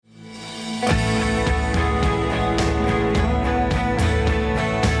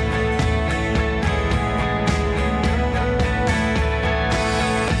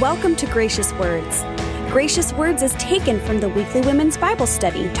Welcome to Gracious Words. Gracious Words is taken from the weekly women's Bible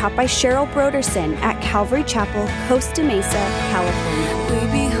study taught by Cheryl Broderson at Calvary Chapel, Costa Mesa, California. We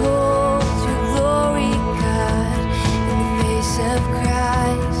behold your glory, God, in the face of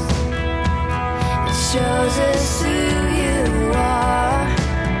Christ. It shows us who you are,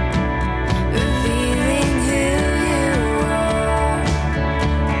 revealing who you are.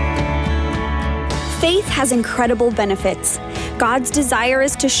 Faith has incredible benefits. God's desire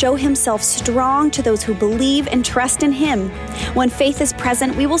is to show himself strong to those who believe and trust in him. When faith is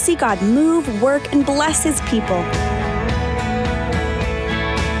present, we will see God move, work, and bless his people.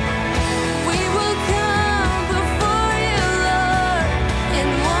 We will come before you, Lord,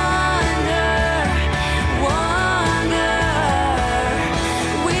 and wonder.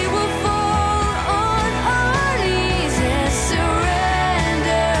 We will fall on our knees and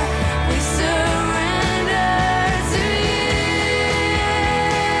surrender. We surrender to you.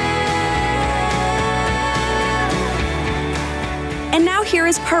 And now here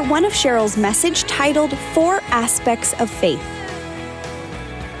is part 1 of Cheryl's message titled 4 Aspects of Faith.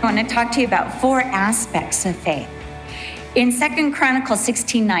 I want to talk to you about 4 aspects of faith. In 2 Chronicles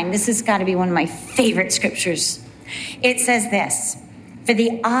 16:9, this has got to be one of my favorite scriptures. It says this, "For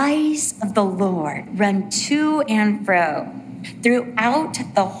the eyes of the Lord run to and fro throughout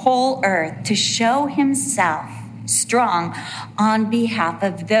the whole earth to show himself strong on behalf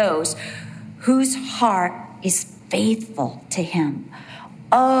of those whose heart is faithful to him."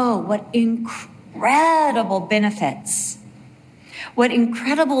 Oh, what incredible benefits. What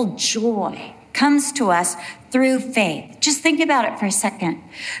incredible joy comes to us through faith. Just think about it for a second.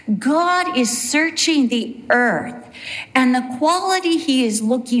 God is searching the earth, and the quality he is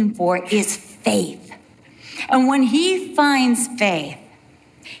looking for is faith. And when he finds faith,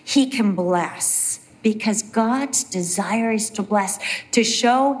 he can bless, because God's desire is to bless, to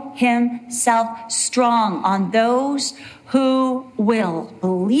show himself strong on those who will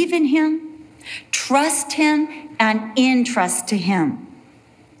believe in him, trust him, and entrust to him.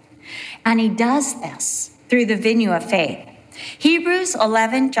 And he does this through the venue of faith. Hebrews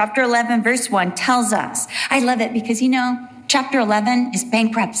 11, chapter 11, verse 1 tells us, I love it because, chapter 11 is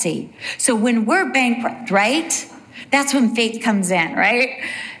bankruptcy. So when we're bankrupt, right? That's when faith comes in, right?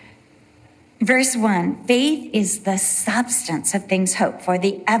 Verse 1, faith is the substance of things hoped for,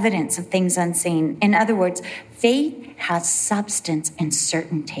 the evidence of things unseen. In other words, faith has substance and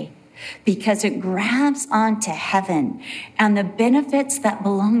certainty because it grabs onto heaven and the benefits that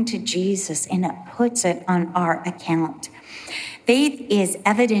belong to Jesus, and it puts it on our account. Faith is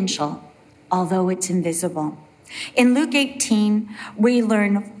evidential, although it's invisible. In Luke 18, we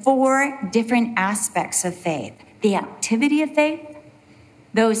learn 4 different aspects of faith: the activity of faith,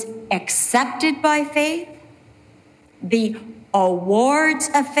 those accepted by faith, the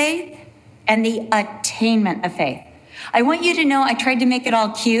awards of faith, and the attainment of faith. I want you to know I tried to make it all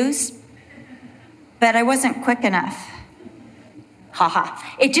cues, but I wasn't quick enough.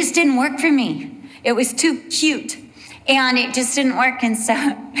 It just didn't work for me. It was too cute, and it just didn't work. And so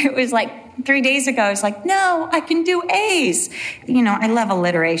it was like 3 days ago, I was like, no, I can do A's. I love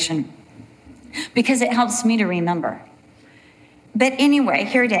alliteration because it helps me to remember. But anyway,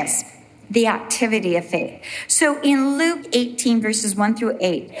 here it is, the activity of faith. So in Luke 18, verses 1 through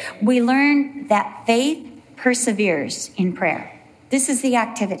 8, we learn that faith perseveres in prayer. This is the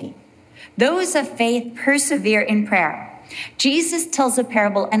activity. Those of faith persevere in prayer. Jesus tells a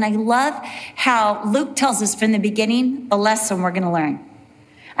parable, and I love how Luke tells us from the beginning the lesson we're going to learn.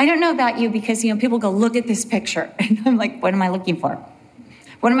 I don't know about you because, people go, look at this picture. And I'm like, what am I looking for?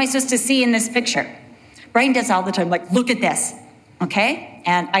 What am I supposed to see in this picture? Brian does all the time, like, look at this. Okay?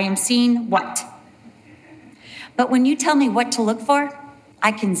 And I am seeing what? But when you tell me what to look for,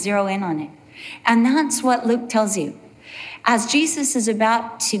 I can zero in on it. And that's what Luke tells you. As Jesus is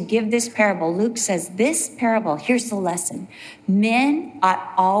about to give this parable, Luke says, this parable, here's the lesson. Men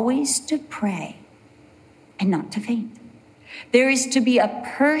ought always to pray and not to faint. There is to be a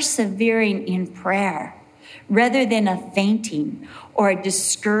persevering in prayer rather than a fainting or a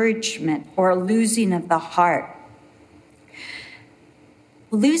discouragement or a losing of the heart.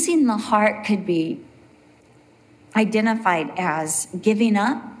 Losing the heart could be identified as giving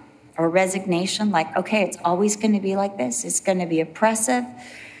up or resignation, like, okay, it's always going to be like this. It's going to be oppressive.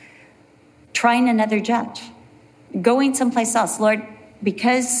 Trying another judge. Going someplace else. Lord,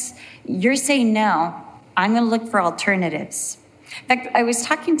 because you're saying no, I'm going to look for alternatives. In fact, I was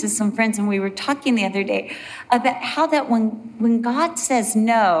talking to some friends, and we were talking the other day about how that when God says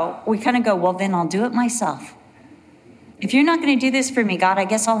no, we kind of go, well, then I'll do it myself. If you're not going to do this for me, God, I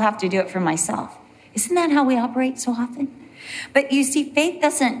guess I'll have to do it for myself. Isn't that how we operate so often? But you see, faith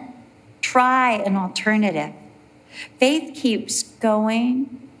doesn't try an alternative. Faith keeps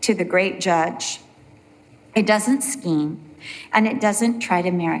going to the great judge. It doesn't scheme, and it doesn't try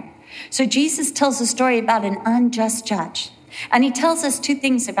to merit. So Jesus tells a story about an unjust judge. And he tells us two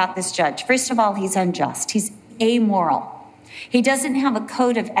things about this judge. First of all, he's unjust. He's amoral. He doesn't have a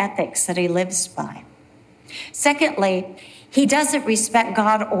code of ethics that he lives by. Secondly, he doesn't respect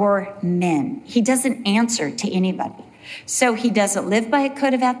God or men. He doesn't answer to anybody. So he doesn't live by a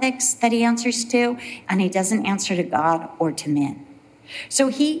code of ethics that he answers to, and he doesn't answer to God or to men. So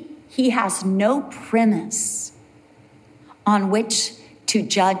he has no premise on which to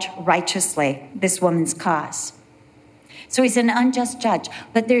judge righteously this woman's cause. So he's an unjust judge.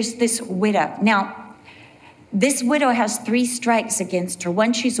 But there's this widow. Now, this widow has 3 strikes against her.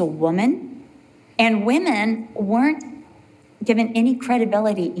 One, she's a woman, and women weren't given any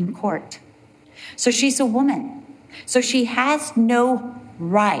credibility in court. So she's a woman. So she has no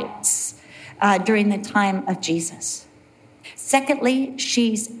rights during the time of Jesus. Secondly,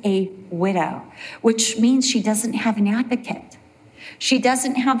 she's a widow, which means she doesn't have an advocate. She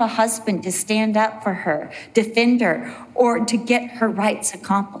doesn't have a husband to stand up for her, defend her, or to get her rights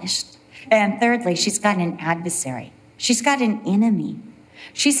accomplished. And thirdly, she's got an adversary. She's got an enemy.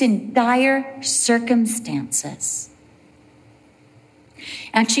 She's in dire circumstances.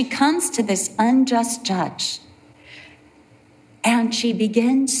 And she comes to this unjust judge, and she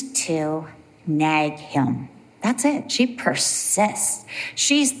begins to nag him. That's it. She persists.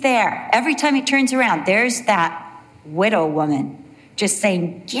 She's there. Every time he turns around, there's that widow woman just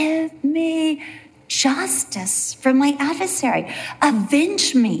saying, give me justice from my adversary.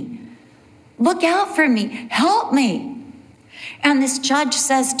 Avenge me. Look out for me. Help me. And this judge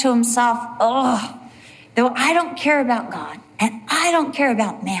says to himself, though I don't care about God and I don't care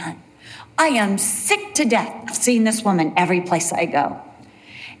about man, I am sick to death of seeing this woman every place I go.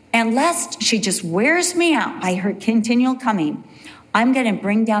 And lest she just wears me out by her continual coming, I'm going to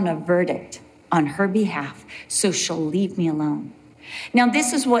bring down a verdict on her behalf so she'll leave me alone. Now,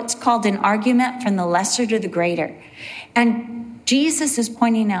 this is what's called an argument from the lesser to the greater. And Jesus is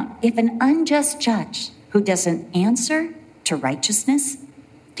pointing out, if an unjust judge who doesn't answer to righteousness,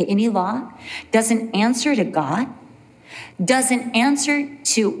 to any law, doesn't answer to God, doesn't answer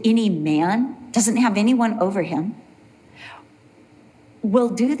to any man, doesn't have anyone over him, will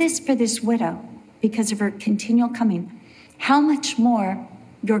do this for this widow because of her continual coming, how much more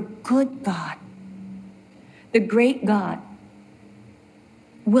your good God, the great God,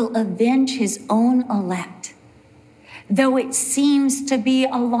 will avenge his own elect, though it seems to be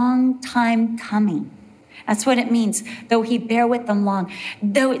a long time coming. That's what it means, though he bear with them long,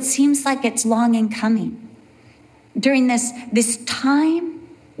 though it seems like it's long in coming. During this time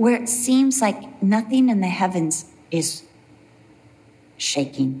where it seems like nothing in the heavens is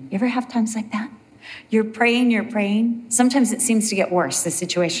shaking. You ever have times like that? You're praying. Sometimes it seems to get worse, the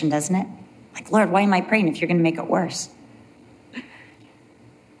situation, doesn't it? Like, Lord, why am I praying if you're going to make it worse?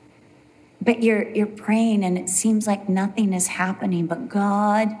 But you're praying and it seems like nothing is happening, but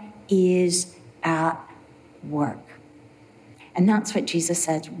God is at work. And that's what Jesus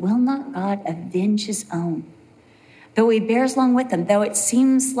says. Will not God avenge his own? Though he bears long with them, though it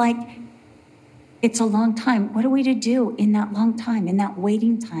seems like it's a long time, what are we to do in that long time, in that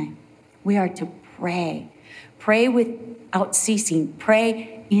waiting time? We are to pray. Pray without ceasing.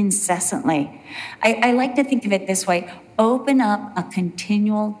 Pray incessantly. I like to think of it this way. Open up a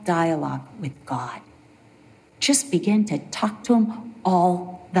continual dialogue with God. Just begin to talk to him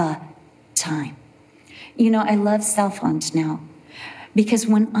all the time. You know, I love cell phones now because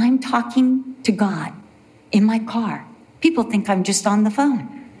when I'm talking to God in my car, people think I'm just on the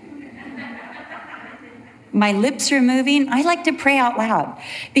phone. My lips are moving. I like to pray out loud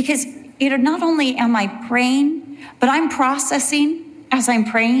because, not only am I praying, but I'm processing as I'm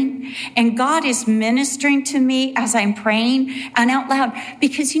praying, and God is ministering to me as I'm praying and out loud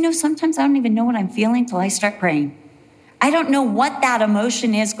because, sometimes I don't even know what I'm feeling till I start praying. I don't know what that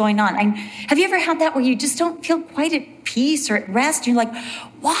emotion is going on. Have you ever had that where you just don't feel quite at peace or at rest? You're like,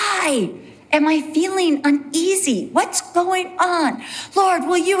 why am I feeling uneasy? What's going on? Lord,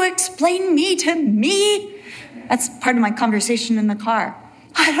 will you explain me to me? That's part of my conversation in the car.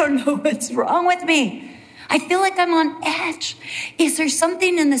 I don't know what's wrong with me. I feel like I'm on edge. Is there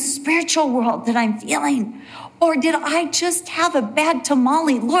something in the spiritual world that I'm feeling? Or did I just have a bad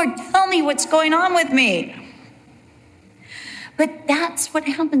tamale? Lord, tell me what's going on with me. But that's what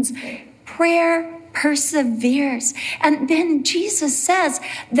happens. Prayer perseveres. And then Jesus says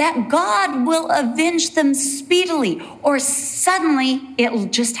that God will avenge them speedily, or suddenly. It'll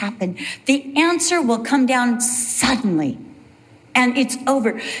just happen. The answer will come down suddenly. And it's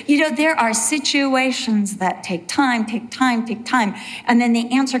over. There are situations that take time. And then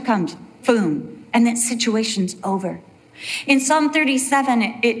the answer comes, boom. And that situation's over. In Psalm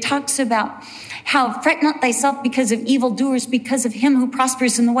 37, it talks about how fret not thyself because of evildoers, because of him who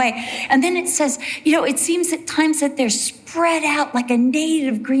prospers in the way. And then it says, it seems at times that they're spread out like a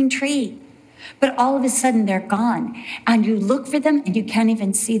native green tree. But all of a sudden they're gone. And you look for them and you can't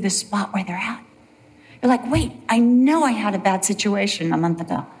even see the spot where they're at. You're like, wait, I know I had a bad situation a month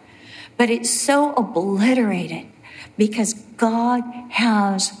ago. But it's so obliterated because God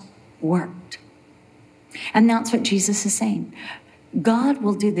has worked. And that's what Jesus is saying. God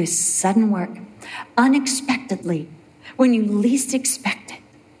will do this sudden work unexpectedly when you least expect it.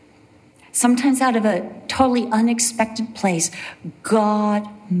 Sometimes out of a totally unexpected place, God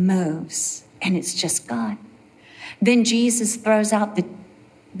moves, and it's just God. Then Jesus throws out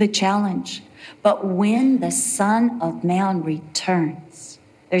the challenge. But when the Son of Man returns,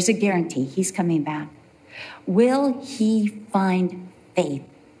 there's a guarantee he's coming back. Will he find faith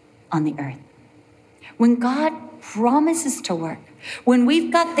on the earth? When God promises to work, when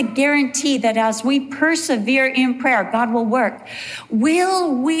we've got the guarantee that as we persevere in prayer, God will work,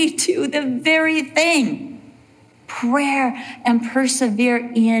 will we do the very thing? Prayer and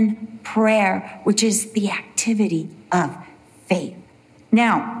persevere in prayer, which is the activity of faith.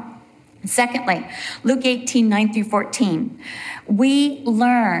 Now, secondly, Luke 18, 9 through 14, we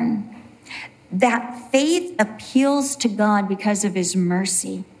learn that faith appeals to God because of his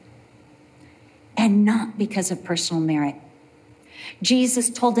mercy and not because of personal merit. Jesus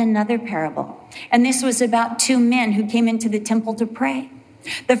told another parable, and this was about two men who came into the temple to pray.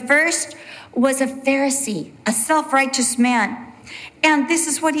 The first was a Pharisee, a self-righteous man. And this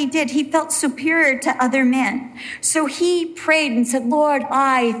is what he did. He felt superior to other men. So he prayed and said, Lord,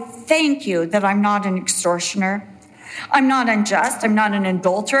 I thank you that I'm not an extortioner. I'm not unjust. I'm not an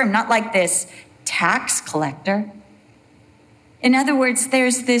adulterer. I'm not like this tax collector. In other words,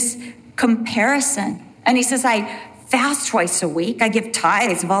 there's this comparison. And he says, I fast twice a week. I give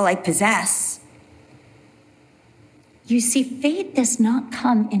tithes of all I possess. You see, faith does not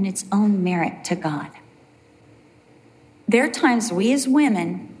come in its own merit to God. There are times we as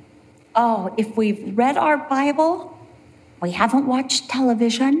women, if we've read our Bible, we haven't watched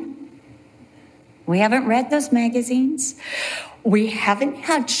television, we haven't read those magazines, we haven't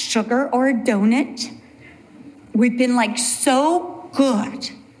had sugar or a donut, we've been like so good,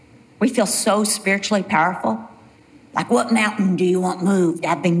 we feel so spiritually powerful. Like, what mountain do you want moved?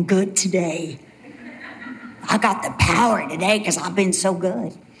 I've been good today. I got the power today because I've been so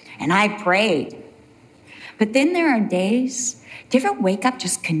good. And I prayed. But then there are days, do you ever wake up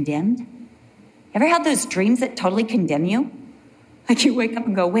just condemned? Ever had those dreams that totally condemn you? Like you wake up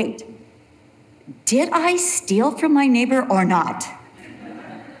and go, wait, did I steal from my neighbor or not?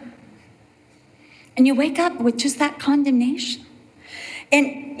 And you wake up with just that condemnation.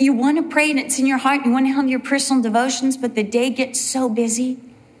 And you want to pray and it's in your heart. You want to have your personal devotions, but the day gets so busy.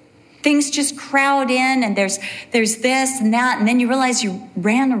 Things just crowd in and there's this and that. And then you realize you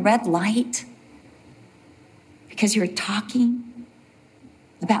ran a red light because you were talking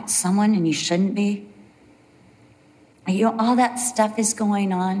about someone and you shouldn't be. All that stuff is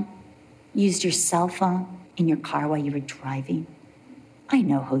going on. You used your cell phone in your car while you were driving. I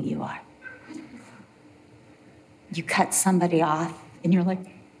know who you are. You cut somebody off and you're like,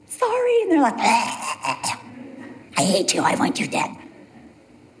 sorry. And they're like, I hate you. I want you dead.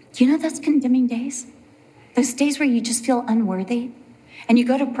 Do you know that's condemning days? Those days where you just feel unworthy. And you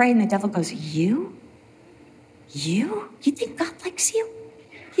go to pray and the devil goes, you? You? You think God likes you?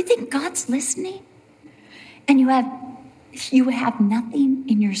 You think God's listening? And you have nothing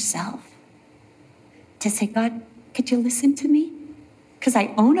in yourself to say, God, could you listen to me? Because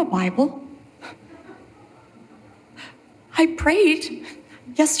I own a Bible. I prayed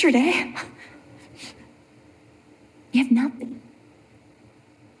yesterday. You have nothing.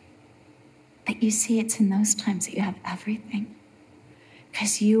 But you see, it's in those times that you have everything.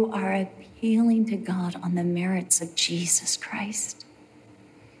 Because you are appealing to God on the merits of Jesus Christ,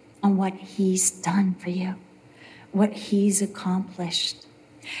 on what he's done for you, what he's accomplished.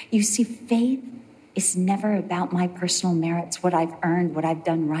 You see, faith is never about my personal merits, what I've earned, what I've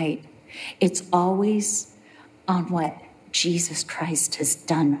done right. It's always on what Jesus Christ has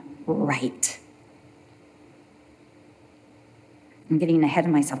done right. I'm getting ahead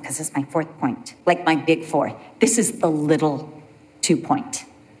of myself because this is my fourth point, like my big four. This is the little 2-point.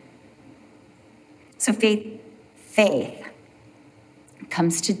 So faith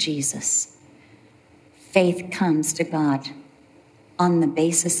comes to Jesus. Faith comes to God on the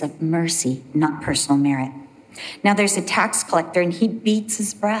basis of mercy, not personal merit. Now there's a tax collector and he beats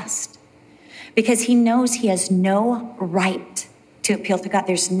his breast because he knows he has no right to appeal to God.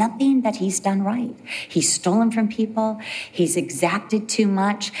 There's nothing that he's done right. He's stolen from people. He's exacted too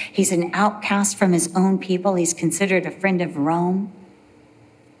much. He's an outcast from his own people. He's considered a friend of Rome.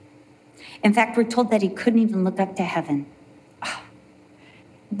 In fact, we're told that he couldn't even look up to heaven.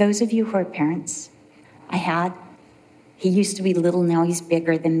 Those of you who are parents, he used to be little, now he's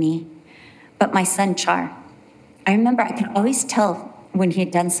bigger than me. But my son, Char, I remember I could always tell when he had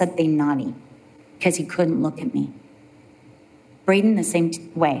done something naughty because he couldn't look at me. Braden, the same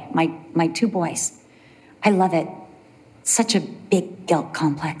way. My 2 boys. I love it. Such a big guilt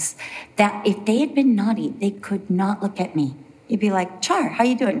complex that if they had been naughty, they could not look at me. You'd be like, Char, how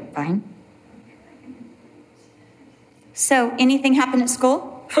you doing? Fine. So anything happen at school?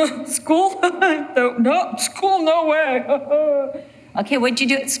 School? No, school, no way. Okay, what'd you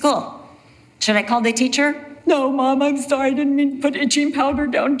do at school? Should I call the teacher? No, Mom, I'm sorry. I didn't mean to put itching powder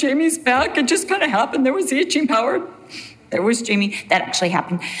down Jamie's back. It just kind of happened. There was itching powder. There was Jamie. That actually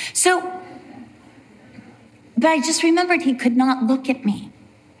happened. But I just remembered he could not look at me.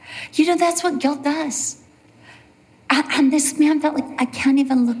 You know, that's what guilt does. And this man felt like I can't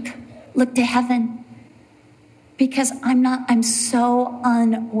even look to heaven because I'm so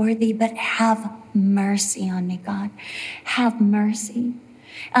unworthy, but have mercy on me, God. Have mercy.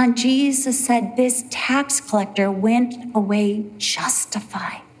 And Jesus said this tax collector went away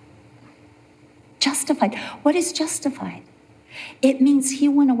justified. Justified. What is justified? It means he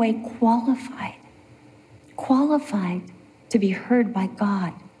went away qualified. Qualified to be heard by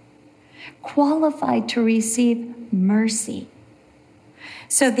God. Qualified to receive mercy.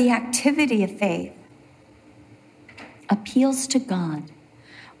 So the activity of faith appeals to God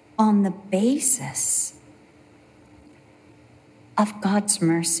on the basis of God's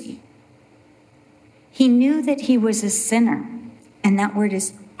mercy. He knew that he was a sinner, and that word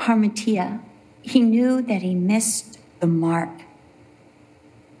is harmatia. He knew that he missed the mark.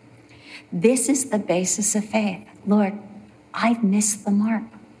 This is the basis of faith. Lord, I've missed the mark.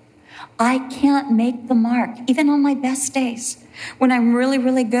 I can't make the mark, even on my best days, when I'm really,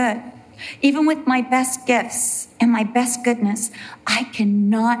 really good. Even with my best gifts and my best goodness, I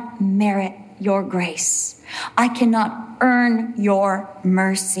cannot merit your grace. I cannot earn your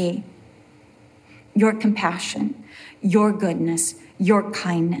mercy, your compassion, your goodness, your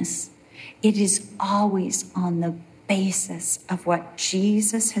kindness. It is always on the basis of what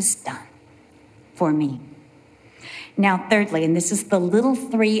Jesus has done for me. Now, thirdly, and this is the little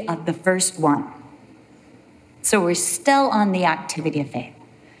 3 of the first one. So we're still on the activity of faith,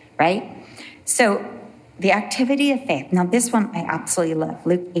 right? So the activity of faith. Now, this one I absolutely love.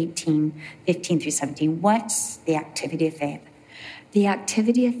 Luke 18, 15 through 17. What's the activity of faith? The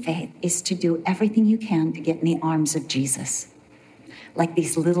activity of faith is to do everything you can to get in the arms of Jesus. Like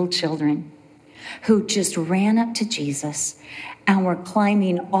these little children who just ran up to Jesus and were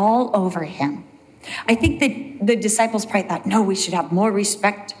climbing all over him. I think that the disciples probably thought, no, we should have more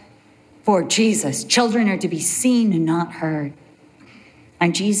respect for Jesus. Children are to be seen and not heard.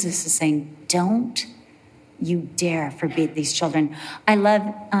 And Jesus is saying, don't you dare forbid these children. I love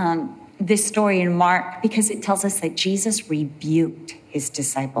this story in Mark because it tells us that Jesus rebuked his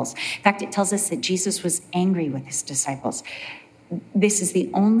disciples. In fact, it tells us that Jesus was angry with his disciples. This is the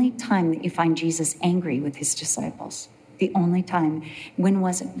only time that you find Jesus angry with his disciples. The only time. When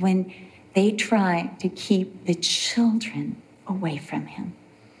was it? When they tried to keep the children away from him.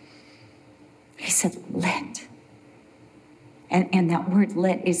 He said, let. And that word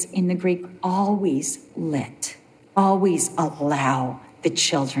let is in the Greek, always let. Always allow the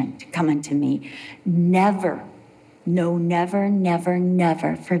children to come unto me. Never, no, never, never,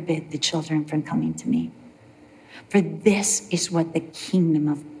 never forbid the children from coming to me. For this is what the kingdom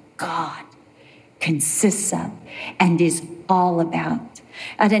of God consists of and is all about.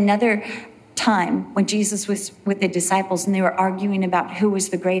 At another time, when Jesus was with the disciples and they were arguing about who was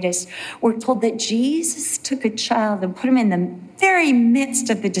the greatest, we're told that Jesus took a child and put him in the very midst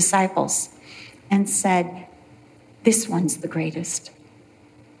of the disciples and said, this one's the greatest.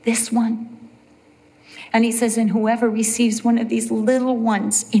 This one. And he says, and whoever receives one of these little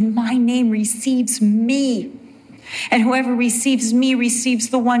ones in my name receives me. And whoever receives me receives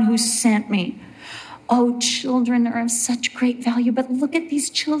the one who sent me. Oh, children are of such great value, but look at these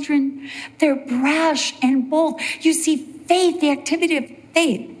children. They're brash and bold. You see, faith, the activity of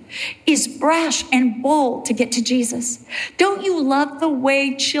faith, is brash and bold to get to Jesus. Don't you love the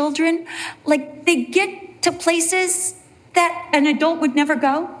way children, like, they get to places that an adult would never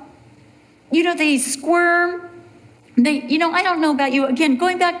go? You know, they squirm. I don't know about you. Again,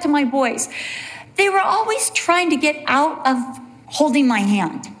 going back to my boys, they were always trying to get out of holding my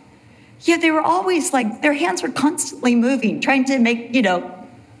hand. Yeah, they were always like, their hands were constantly moving, trying to make,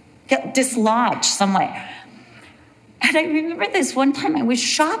 get dislodged somewhere. And I remember this one time I was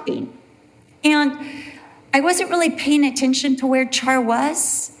shopping, and I wasn't really paying attention to where Char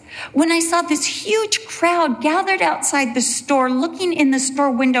was when I saw this huge crowd gathered outside the store, looking in the store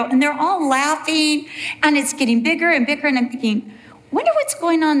window, and they're all laughing, and it's getting bigger and bigger, and I'm thinking, wonder what's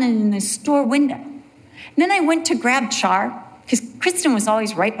going on in the store window. And then I went to grab Char, because Kristen was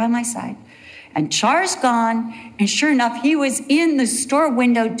always right by my side. And Char's gone, and sure enough, he was in the store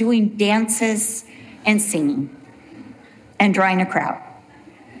window doing dances and singing and drawing a crowd.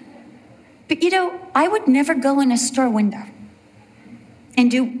 But I would never go in a store window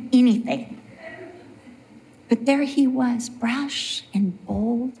and do anything. But there he was, brash and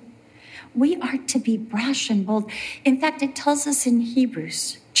bold. We are to be brash and bold. In fact, it tells us in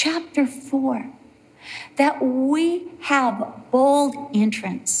Hebrews chapter 4 that we have bold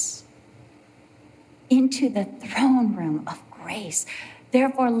entrance into the throne room of grace.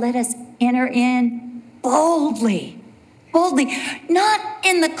 Therefore, let us enter in boldly, not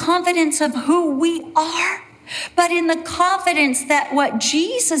in the confidence of who we are, but in the confidence that what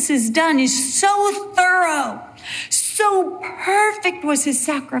Jesus has done is so thorough, so perfect was his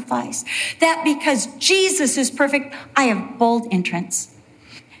sacrifice, that because Jesus is perfect, I have bold entrance.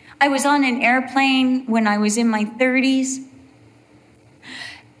 I was on an airplane when I was in my 30s,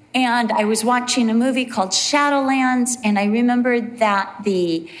 and I was watching a movie called Shadowlands, and I remembered that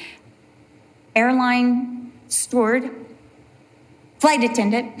the airline steward, flight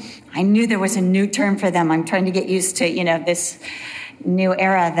attendant, I knew there was a new term for them. I'm trying to get used to, this new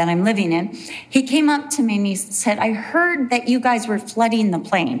era that I'm living in. He came up to me and he said, I heard that you guys were flooding the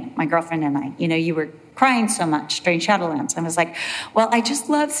plane, my girlfriend and I. You were crying so much during Shadowlands. I was like, well, I just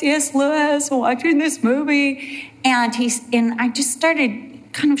love C.S. Lewis watching this movie. And I just started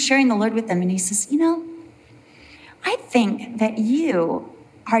kind of sharing the Lord with him. And he says, I think that you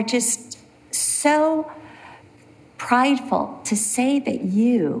are just so prideful to say that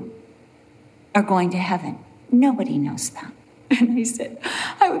you are going to heaven. Nobody knows that. And I said,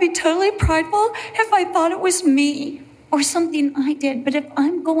 I would be totally prideful if I thought it was me or something I did. But if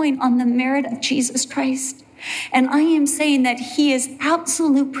I'm going on the merit of Jesus Christ, and I am saying that he is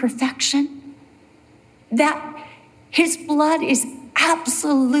absolute perfection, that his blood is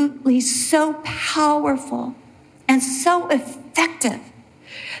absolutely so powerful and so effective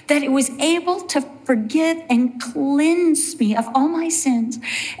that it was able to forgive and cleanse me of all my sins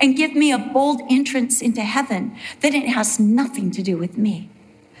and give me a bold entrance into heaven, that it has nothing to do with me.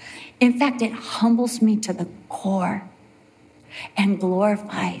 In fact, it humbles me to the core and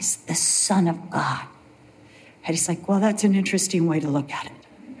glorifies the Son of God. And he's like, well, that's an interesting way to look at it.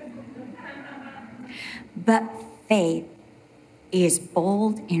 But faith is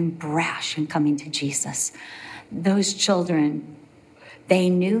bold and brash in coming to Jesus. Those children, they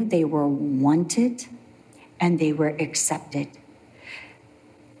knew they were wanted and they were accepted.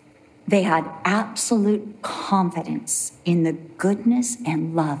 They had absolute confidence in the goodness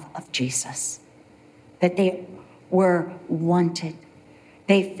and love of Jesus, that they were wanted.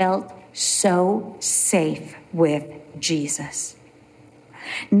 They felt so safe with Jesus.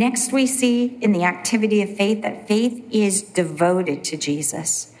 Next, we see in the activity of faith that faith is devoted to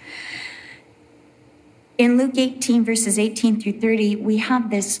Jesus. In Luke 18, verses 18 through 30, we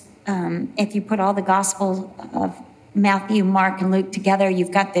have this, if you put all the Gospels of Matthew, Mark, and Luke together,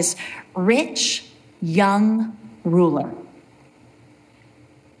 you've got this rich, young ruler.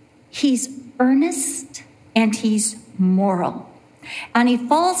 He's earnest and he's moral. And he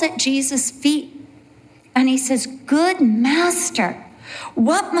falls at Jesus' feet and he says, "Good master,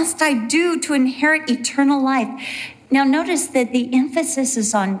 what must I do to inherit eternal life?" Now notice that the emphasis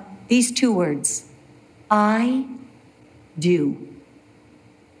is on these two words, I do.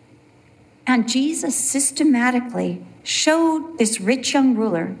 And Jesus systematically showed this rich young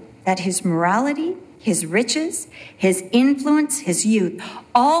ruler that his morality, his riches, his influence, his youth,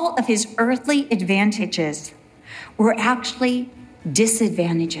 all of his earthly advantages were actually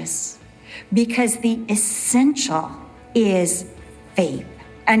disadvantages, because the essential is faith.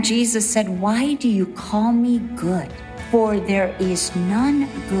 And Jesus said, "Why do you call me good? For there is none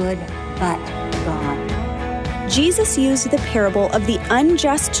good but God." Jesus used the parable of the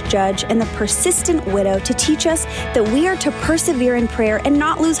unjust judge and the persistent widow to teach us that we are to persevere in prayer and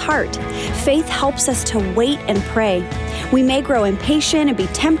not lose heart. Faith helps us to wait and pray. We may grow impatient and be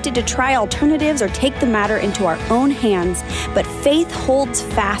tempted to try alternatives or take the matter into our own hands, but faith holds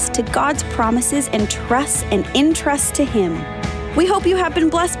fast to God's promises and trusts and entrusts to Him. We hope you have been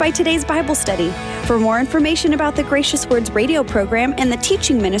blessed by today's Bible study. For more information about the Gracious Words radio program and the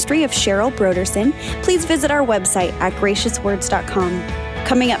teaching ministry of Cheryl Brodersen, please visit our website at graciouswords.com.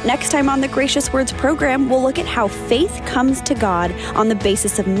 Coming up next time on the Gracious Words program, we'll look at how faith comes to God on the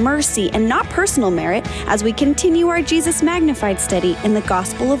basis of mercy and not personal merit as we continue our Jesus Magnified study in the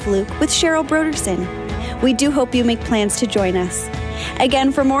Gospel of Luke with Cheryl Brodersen. We do hope you make plans to join us.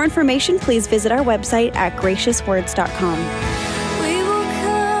 Again, for more information, please visit our website at graciouswords.com.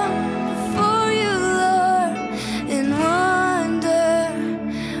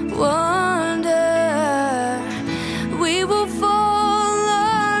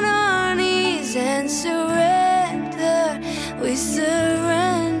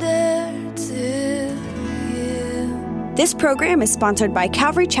 This program is sponsored by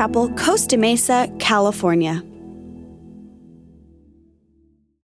Calvary Chapel, Costa Mesa, California.